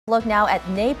Look now at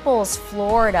Naples,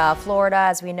 Florida. Florida,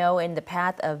 as we know, in the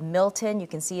path of Milton. You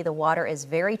can see the water is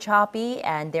very choppy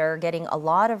and they're getting a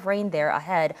lot of rain there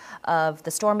ahead of the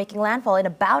storm making landfall in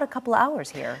about a couple of hours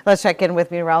here. Let's check in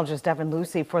with meteorologist Devin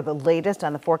Lucy for the latest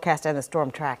on the forecast and the storm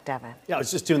track. Devin. Yeah, I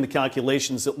was just doing the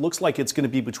calculations. It looks like it's going to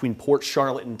be between Port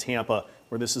Charlotte and Tampa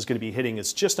where this is going to be hitting.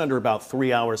 It's just under about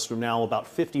 3 hours from now, about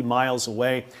 50 miles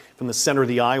away from the center of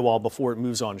the eye wall before it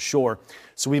moves on shore.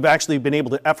 So we've actually been able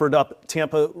to effort up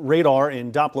Tampa radar,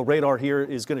 and Doppler radar here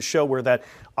is going to show where that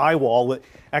eye wall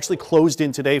actually closed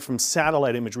in today from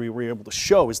satellite imagery we were able to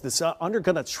show. Is this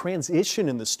undergone a transition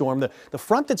in the storm? The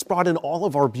front that's brought in all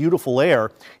of our beautiful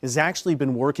air has actually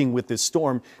been working with this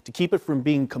storm to keep it from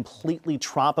being completely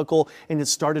tropical, and it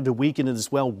started to weaken it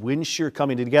as well. Wind shear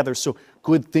coming together. So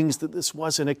good things that this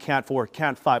wasn't a Cat 4,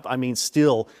 Cat 5. I mean,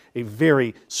 still a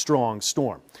very strong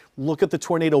storm. Look at the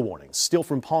tornado warnings, still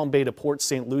from Palm Bay to Port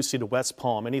St. Lucie to West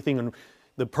Palm. Anything in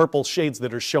the purple shades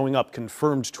that are showing up,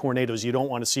 confirmed tornadoes. You don't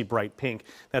want to see bright pink.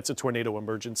 That's a tornado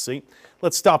emergency.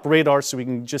 Let's stop radar so we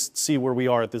can just see where we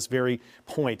are at this very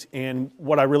point. And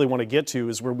what I really want to get to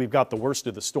is where we've got the worst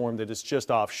of the storm that is just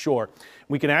offshore.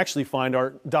 We can actually find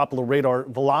our Doppler radar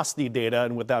velocity data,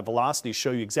 and with that velocity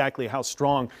show you exactly how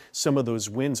strong some of those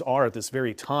winds are at this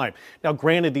very time. Now,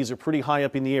 granted, these are pretty high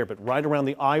up in the air, but right around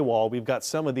the eye wall, we've got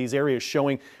some of these areas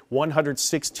showing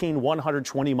 116,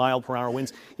 120 mile per hour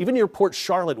winds. Even near Port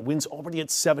Charlotte, winds already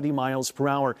at 70 miles per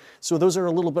hour. So those are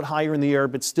a little bit higher in the air,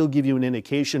 but still give you an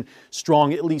indication.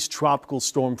 Strong, at least tropical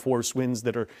storm force winds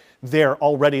that are there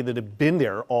already, that have been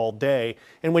there all day.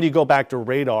 And when you go back to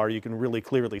radar, you can really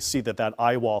clearly see that that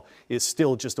eye wall is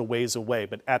still just a ways away.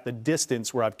 But at the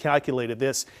distance where I've calculated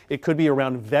this, it could be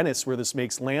around Venice where this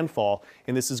makes landfall.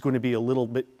 And this is going to be a little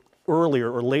bit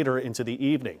earlier or later into the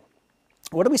evening.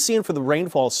 What are we seeing for the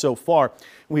rainfall so far?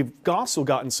 We've also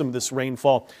gotten some of this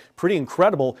rainfall pretty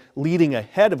incredible, leading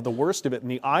ahead of the worst of it in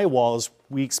the eye walls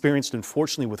we experienced,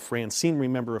 unfortunately, with Francine.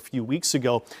 Remember, a few weeks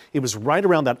ago, it was right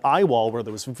around that eye wall where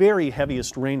those very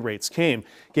heaviest rain rates came,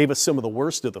 gave us some of the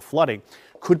worst of the flooding.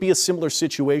 Could be a similar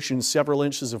situation, several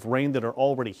inches of rain that are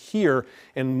already here,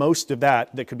 and most of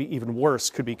that could be even worse,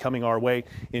 could be coming our way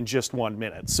in just 1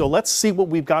 minute. So let's see what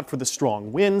we've got for the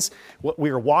strong winds, what we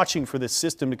are watching for this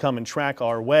system to come and track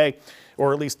our way,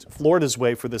 or at least Florida's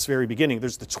way for this very beginning.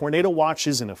 There's the tornado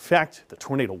watches in effect, the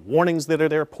tornado warnings that are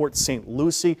there, Port St.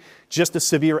 Lucie, just a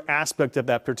severe aspect of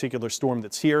that particular storm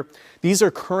that's here. These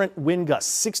are current wind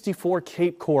gusts, 64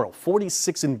 Cape Coral,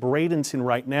 46 in Bradenton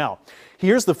right now.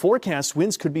 Here's the forecast.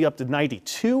 Winds could be up to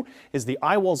 92 as the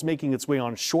eye wall's making its way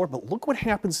on shore, but look what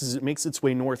happens as it makes its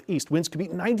way northeast. Winds could be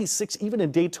 96 even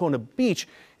in Daytona Beach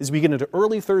as we get into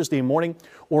early Thursday morning.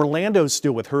 Orlando's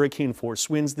still with hurricane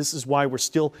force winds. This is why we're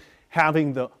still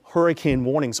having the hurricane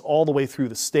warnings all the way through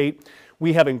the state.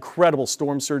 We have incredible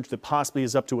storm surge that possibly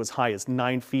is up to as high as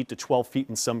 9 feet to 12 feet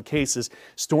in some cases.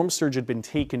 Storm surge had been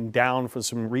taken down for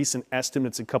some recent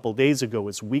estimates a couple days ago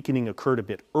as weakening occurred a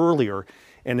bit earlier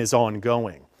and is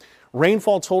ongoing.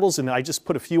 Rainfall totals, and I just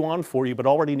put a few on for you, but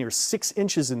already near 6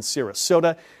 inches in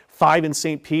Sarasota, 5 in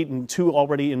St. Pete, and 2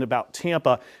 already in about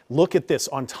Tampa. Look at this.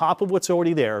 On top of what's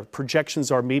already there,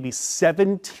 projections are maybe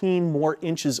 17 more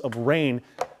inches of rain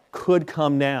could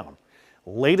come down.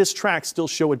 Latest tracks still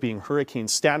show it being hurricane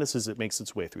status as it makes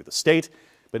its way through the state,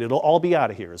 but it'll all be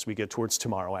out of here as we get towards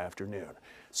tomorrow afternoon.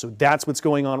 So that's what's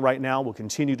going on right now. We'll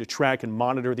continue to track and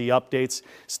monitor the updates.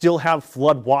 Still have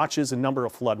flood watches, a number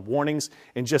of flood warnings,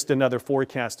 and just another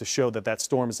forecast to show that that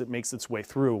storm as it makes its way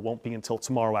through won't be until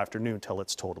tomorrow afternoon till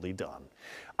it's totally done.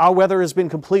 Our weather has been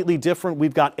completely different.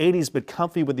 We've got 80s but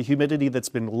comfy with the humidity that's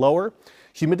been lower.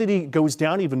 Humidity goes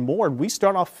down even more, and we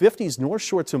start off 50s North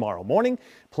Shore tomorrow morning.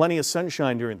 Plenty of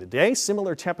sunshine during the day.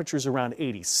 Similar temperatures around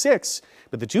 86,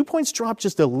 but the dew points drop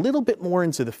just a little bit more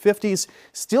into the 50s.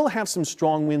 Still have some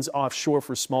strong winds offshore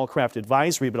for small craft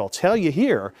advisory, but I'll tell you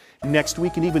here, next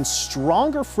week an even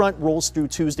stronger front rolls through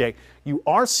Tuesday. You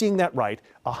are seeing that right.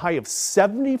 A high of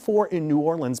 74 in New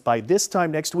Orleans by this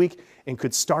time next week, and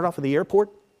could start off at the airport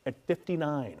at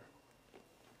 59.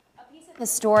 A piece of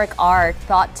historic art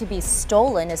thought to be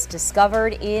stolen is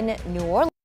discovered in New Orleans.